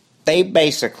 They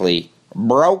basically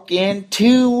broke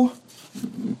into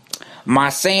my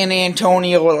San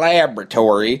Antonio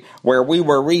laboratory where we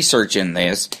were researching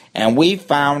this, and we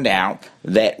found out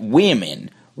that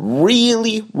women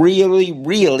really, really,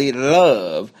 really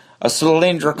love a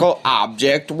cylindrical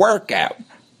object workout.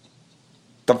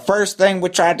 The first thing we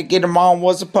tried to get them on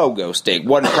was a pogo stick.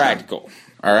 Wasn't practical.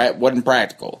 Alright, wasn't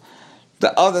practical.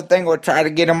 The other thing we're trying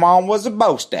to get them on was a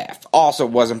bow staff. Also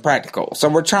wasn't practical. So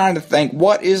we're trying to think,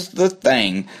 what is the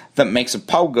thing that makes a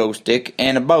pogo stick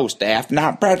and a bow staff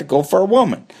not practical for a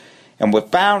woman? And we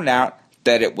found out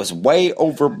that it was way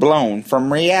overblown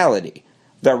from reality.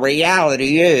 The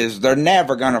reality is they're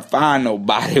never going to find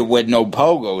nobody with no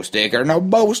pogo stick or no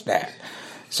bow staff.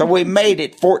 So we made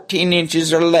it 14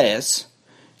 inches or less.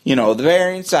 You know, the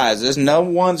varying sizes. No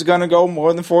one's going to go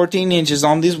more than 14 inches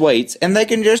on these weights. And they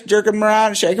can just jerk them around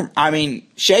and shake them.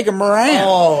 Shake them around.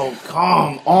 Oh,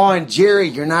 come on, Jerry.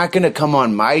 You're not going to come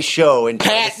on my show and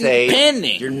try to say...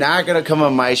 pending. You're not going to come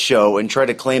on my show and try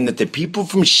to claim that the people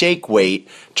from Shake Weight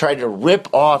tried to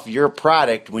rip off your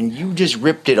product when you just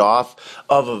ripped it off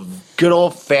of a good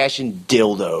old-fashioned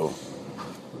dildo.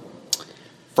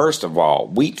 First of all,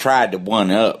 we tried to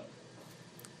one-up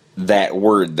that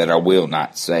word that I will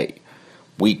not say.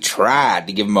 We tried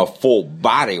to give them a full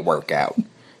body workout.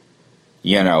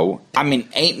 You know,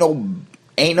 ain't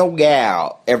no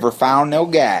gal ever found no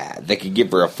guy that could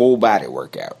give her a full body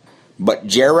workout. But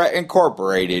Jarrah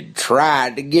Incorporated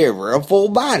tried to give her a full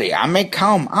body.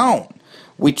 Come on.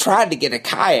 We tried to get a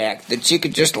kayak that she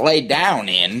could just lay down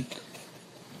in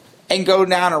and go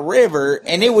down a river,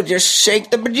 and it would just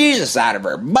shake the bejesus out of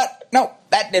her. But no,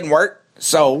 that didn't work.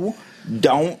 So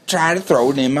don't try to throw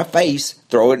it in my face.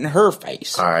 Throw it in her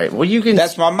face. All right. Well, you can.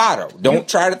 That's my motto. Don't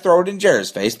try to throw it in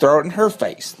Jarrah's face. Throw it in her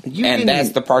face. That's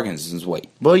the Parkinson's way.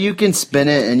 Well, you can spin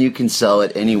it and you can sell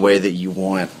it any way that you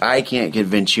want. I can't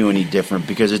convince you any different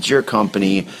because it's your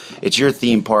company, it's your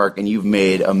theme park, and you've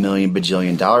made $1 million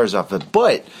bajillion off it.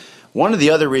 But one of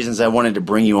the other reasons I wanted to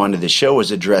bring you onto the show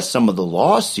is address some of the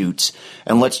lawsuits,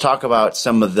 and let's talk about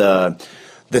some of the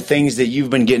things that you've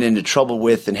been getting into trouble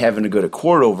with and having to go to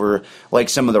court over, like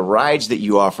some of the rides that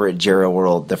you offer at Jarrah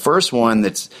World. The first one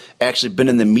that's actually been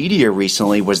in the media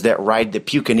recently was that ride, the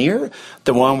Pucaneer,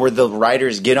 the one where the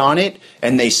riders get on it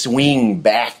and they swing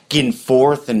back and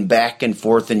forth,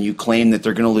 and you claim that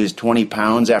they're going to lose 20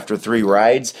 pounds after 3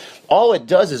 rides. All it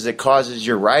does is it causes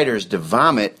your riders to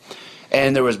vomit.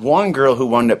 And there was one girl who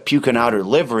wound up puking out her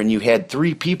liver, and you had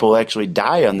 3 people actually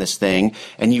die on this thing,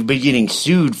 and you've been getting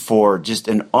sued for just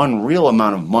an unreal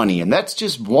amount of money. And that's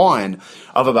just one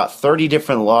of about 30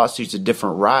 different lawsuits of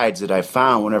different rides that I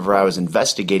found whenever I was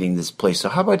investigating this place. So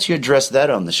how about you address that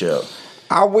on the show?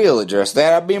 I will address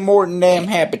that. I'd be more than damn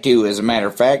happy to, as a matter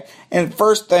of fact. And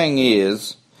first thing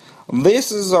is,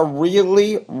 this is a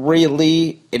really,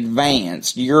 really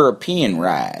advanced European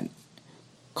ride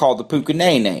called the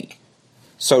Pucanene.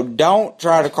 So don't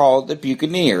try to call it the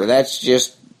Pucaneer. That's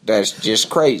just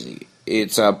crazy.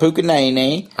 It's a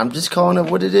Pucanene. I'm just calling it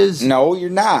what it is. No,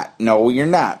 you're not.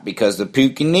 Because the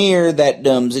Pucaneer, that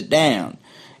dumbs it down.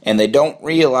 And they don't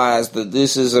realize that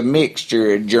this is a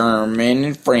mixture of German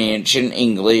and French and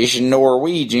English and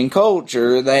Norwegian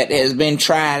culture that has been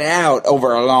tried out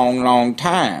over a long, long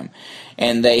time.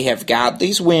 And they have got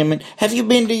these women. Have you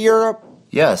been to Europe?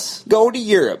 Yes. Go to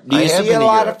Europe. Do you see a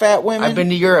lot of fat women? I've been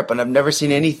to Europe, and I've never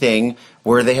seen anything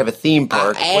where they have a theme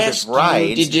park with its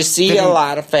rides. Did you see a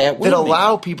lot of fat women? That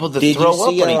allow people to throw up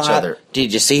on each other.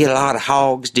 Did you see a lot of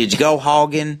hogs? Did you go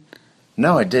hogging?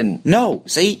 No, I didn't. No.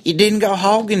 See, you didn't go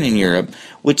hogging in Europe,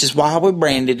 which is why we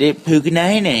branded it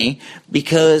Pucanene,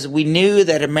 because we knew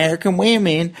that American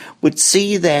women would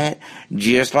see that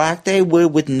just like they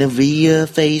would with Nivea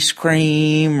face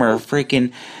cream or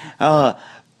freaking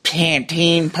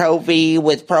Pantene Pro V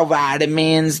with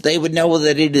provitamins. They would know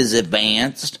that it is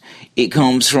advanced. It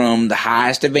comes from the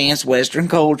highest advanced Western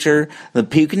culture. The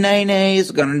Pucanene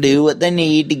is going to do what they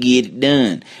need to get it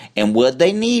done. And what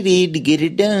they needed to get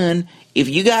it done, if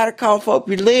you got to cough up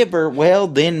your liver, well,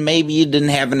 then maybe you didn't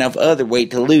have enough other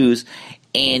weight to lose,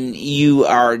 and you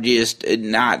are just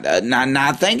not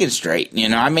thinking straight. You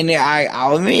know,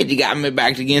 I'll admit you got me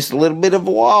backed against a little bit of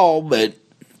a wall, but...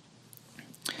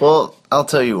 Well, I'll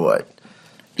tell you what.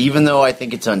 Even though I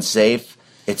think it's unsafe,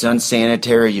 it's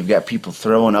unsanitary, you've got people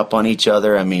throwing up on each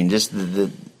other. I mean, just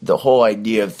the whole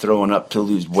idea of throwing up to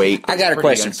lose weight. I got a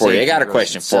question for you. I got a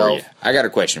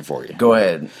question for you. Go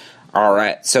ahead. All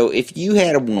right. So if you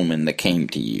had a woman that came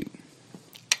to you,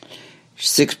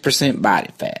 6% body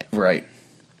fat. Right.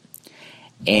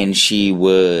 And she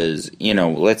was,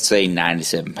 let's say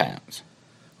 97 pounds.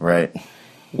 Right.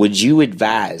 Would you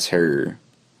advise her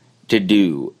to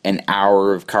do an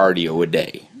hour of cardio a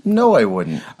day? No, I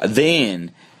wouldn't.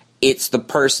 Then it's the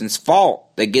person's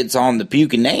fault that gets on the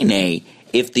Pucanene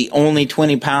if the only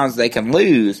 20 pounds they can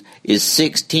lose is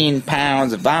 16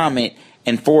 pounds of vomit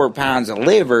and 4 pounds of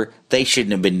liver. They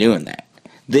shouldn't have been doing that.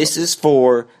 This is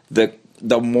for the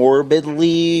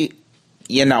morbidly,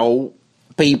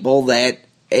 people that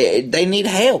they need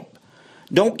help.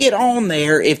 Don't get on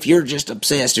there if you're just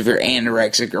obsessed, if you're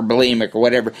anorexic or bulimic or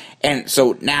whatever. And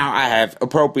so now I have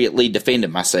appropriately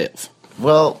defended myself.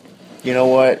 Well, you know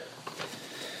what?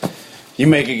 You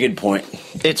make a good point.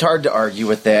 It's hard to argue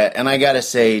with that, and I gotta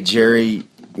say, Jerry,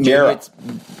 maybe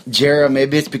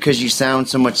it's because you sound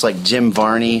so much like Jim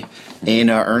Varney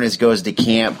in Ernest Goes to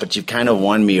Camp, but you've kind of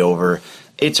won me over.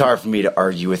 It's hard for me to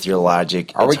argue with your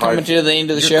logic. Are we coming to the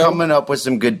end of the show? You're coming up with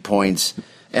some good points,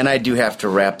 and I do have to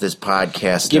wrap this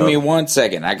podcast Give up. me 1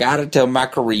 second. I gotta tell my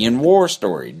Korean War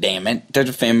story, damn it, to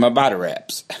defend my body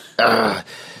wraps. All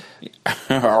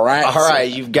right.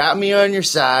 You've got me on your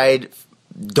side.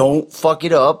 Don't fuck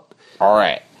it up. All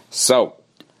right. So,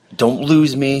 don't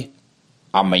lose me.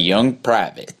 I'm a young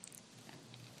private,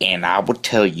 and I will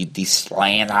tell you, these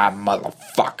slant-eyed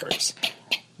motherfuckers,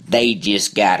 they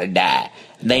just gotta die.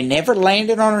 They never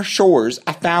landed on our shores.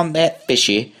 I found that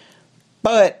fishy.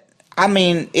 But, I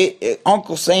mean,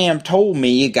 Uncle Sam told me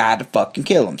you gotta fucking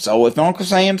kill him. So if Uncle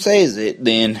Sam says it,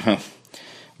 then,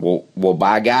 well,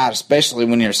 by God, especially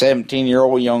when you're a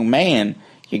 17-year-old young man,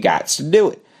 you got to do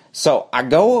it. So I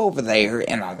go over there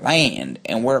and I land,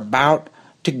 and we're about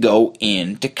to go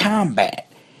into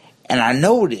combat. And I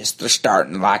noticed they're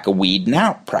starting like a weeding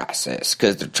out process,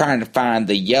 because they're trying to find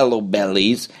the yellow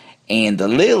bellies and the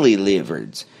lily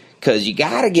livers. Because you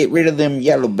got to get rid of them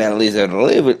yellow bellies or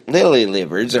the lily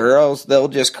livers, or else they'll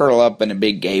just curl up in a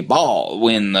big gay ball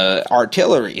when the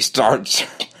artillery starts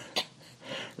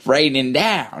raining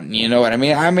down. You know what I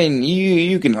mean? I mean,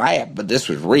 you can laugh, but this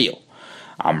was real.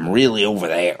 I'm really over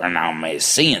there, and I'm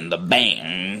seeing the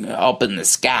bang up in the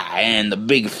sky and the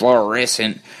big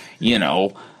fluorescent,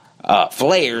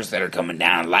 flares that are coming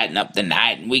down, lighting up the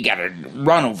night, and we gotta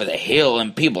run over the hill,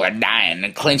 and people are dying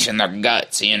and clenching their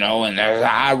guts, and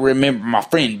I remember my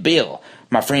friend Bill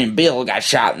got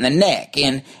shot in the neck,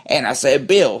 and I said,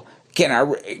 Bill,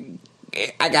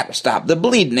 I got to stop the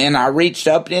bleeding, and I reached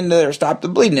up into there to stop the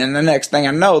bleeding, and the next thing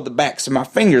I know, the backs of my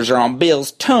fingers are on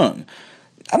Bill's tongue.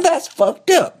 That's fucked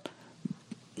up.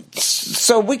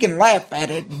 So we can laugh at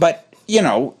it, but,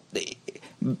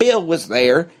 Bill was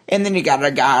there, and then you got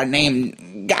a guy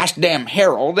named gosh damn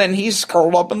Harold, and he's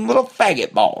curled up in a little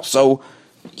faggot ball. So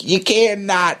you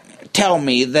cannot tell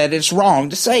me that it's wrong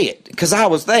to say it, because I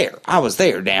was there.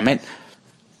 Damn it.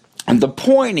 And the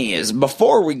point is,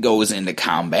 before we goes into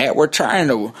combat, we're trying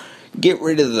to get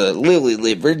rid of the lily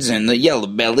livers and the yellow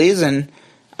bellies, and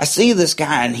I see this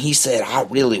guy, and he said, I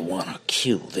really want to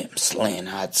kill them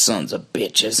slant-eyed sons of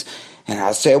bitches. And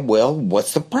I said, well,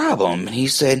 what's the problem? And he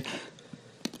said,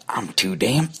 I'm too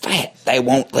damn fat. They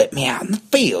won't let me out in the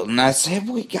field. And I said,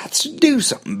 we got to do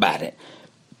something about it.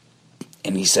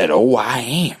 And he said, oh, I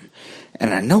am.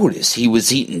 And I noticed he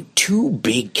was eating 2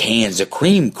 big cans of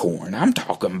cream corn. I'm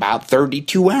talking about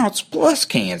 32-ounce plus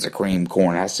cans of cream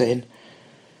corn. I said,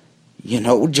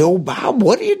 Joe Bob,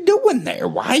 what are you doing there?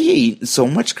 Why are you eating so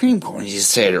much cream corn? He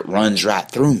said, it runs right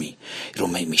through me. It'll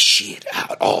make me shit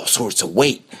out all sorts of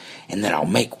weight, and then I'll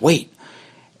make weight.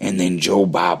 And then Joe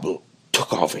Bob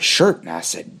took off his shirt, and I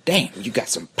said, damn, you got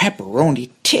some pepperoni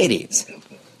titties.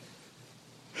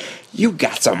 You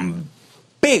got some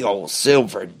big old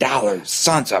silver dollar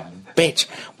sons of bitch.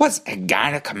 What's a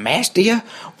gynecomastia?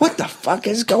 What the fuck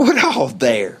is going on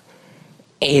there?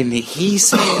 And he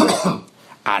said,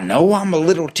 I know I'm a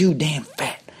little too damn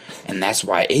fat, and that's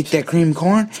why I ate that cream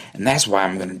corn, and that's why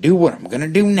I'm going to do what I'm going to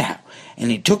do now. And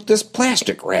he took this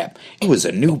plastic wrap. It was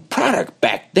a new product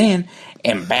back then,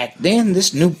 and back then,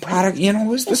 this new product,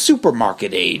 was the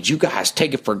supermarket age. You guys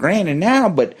take it for granted now,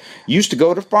 but used to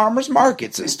go to farmers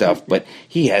markets and stuff. But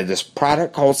he had this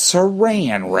product called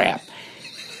Saran wrap.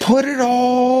 Put it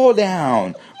all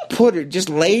down. Just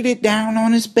laid it down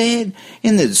on his bed,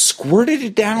 and then squirted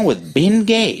it down with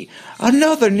Bengay,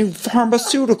 another new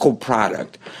pharmaceutical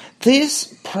product.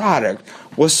 This product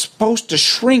was supposed to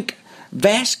shrink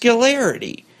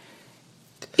vascularity.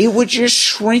 It would just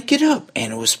shrink it up,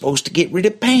 and it was supposed to get rid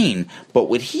of pain. But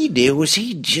what he did was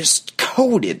he just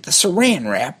coated the Saran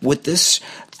wrap with this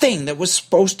thing that was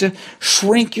supposed to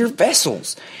shrink your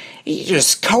vessels. He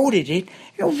just coated it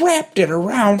and wrapped it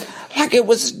around like it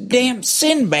was damn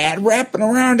Sinbad wrapping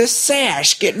around a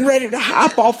sash, getting ready to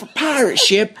hop off a pirate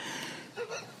ship.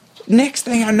 Next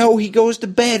thing I know, he goes to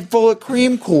bed full of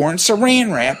cream corn,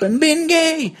 Saran wrap, and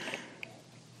Bengay.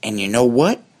 And you know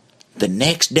what? The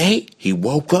next day, he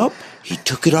woke up, he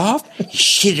took it off, he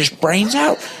shit his brains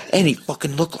out, and he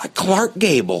fucking looked like Clark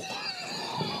Gable.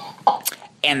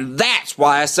 And that's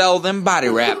why I sell them body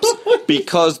wraps,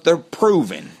 because they're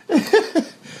proven.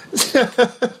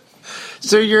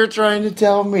 So you're trying to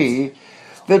tell me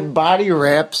that body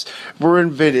wraps were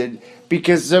invented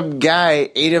because some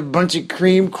guy ate a bunch of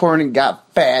cream corn and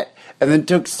got fat, and then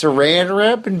took Saran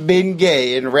wrap and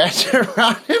Bengay and wrapped it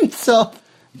around himself?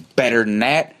 Better than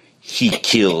that, he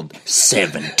killed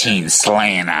 17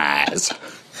 slant eyes.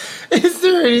 Is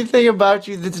there anything about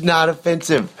you that's not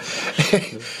offensive?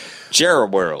 Jerry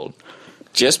World.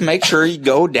 Just make sure you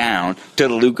go down to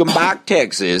Lukenbach,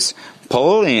 Texas.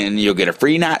 Pull in. You'll get a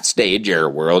free night stay at Jerry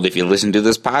World if you listen to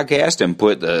this podcast and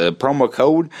put the promo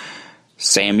code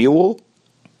Samuel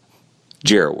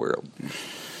Jerry World.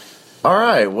 All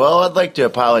right. Well, I'd like to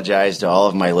apologize to all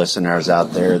of my listeners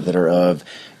out there that are of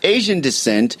Asian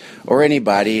descent or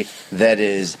anybody that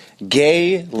is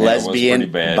gay,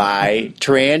 lesbian, bi,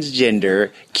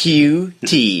 transgender,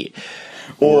 QT.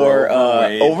 Or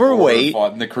overweight, or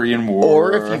fought in the Korean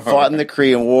War, or if you fought in the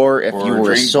Korean War, if you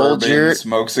were a soldier, bourbon,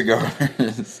 smoke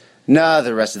cigars. Nah,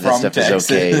 the rest of that stuff Texas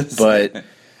is okay. But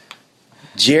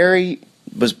Jerry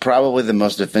was probably the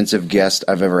most offensive guest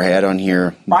I've ever had on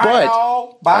here. But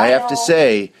I have to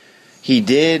say, he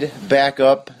did back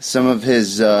up some of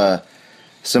his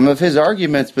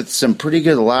arguments with some pretty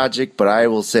good logic. But I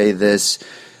will say this.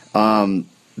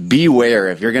 Beware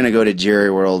if you're going to go to Jerry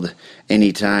World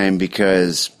anytime,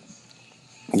 because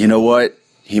you know what?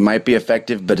 He might be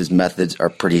effective, but his methods are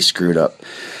pretty screwed up.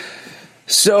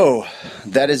 So,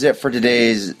 that is it for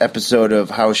today's episode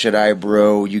of How Should I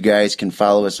Bro. You guys can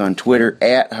follow us on Twitter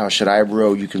at How Should I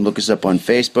Bro. You can look us up on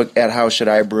Facebook at How Should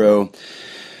I Bro.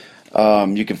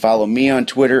 You can follow me on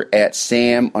Twitter at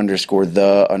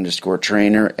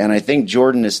Sam_the_trainer. And I think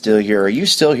Jordan is still here. Are you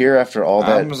still here after all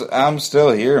that? I'm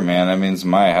still here, man. I mean, it's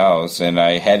my house, and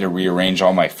I had to rearrange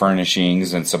all my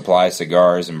furnishings and supply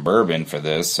cigars and bourbon for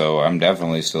this, so I'm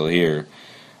definitely still here.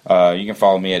 You can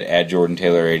follow me at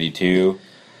JordanTaylor82.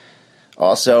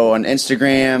 Also on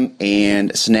Instagram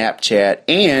and Snapchat,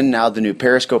 and now the new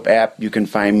Periscope app. You can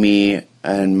find me,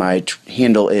 and my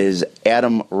handle is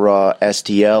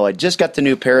AdamRawSTL. I just got the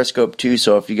new Periscope too,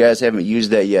 so if you guys haven't used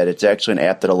that yet, it's actually an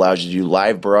app that allows you to do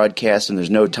live broadcasts, and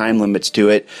there's no time limits to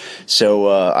it. So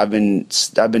I've been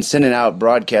sending out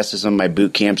broadcasts of some of my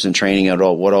boot camps and training at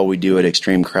what all we do at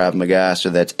Extreme Krav Maga.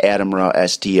 So that's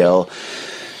AdamRawSTL.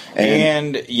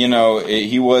 And, you know,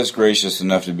 he was gracious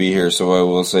enough to be here, so I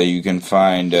will say you can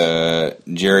find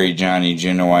Jerry Johnny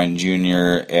Genuine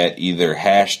Jr. at either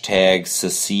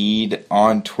 #secede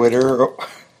on Twitter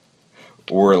or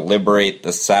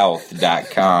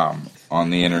LiberateTheSouth.com on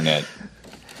the internet.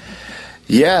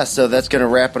 Yeah, so that's going to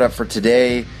wrap it up for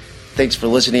today. Thanks for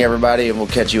listening, everybody, and we'll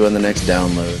catch you on the next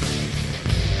download.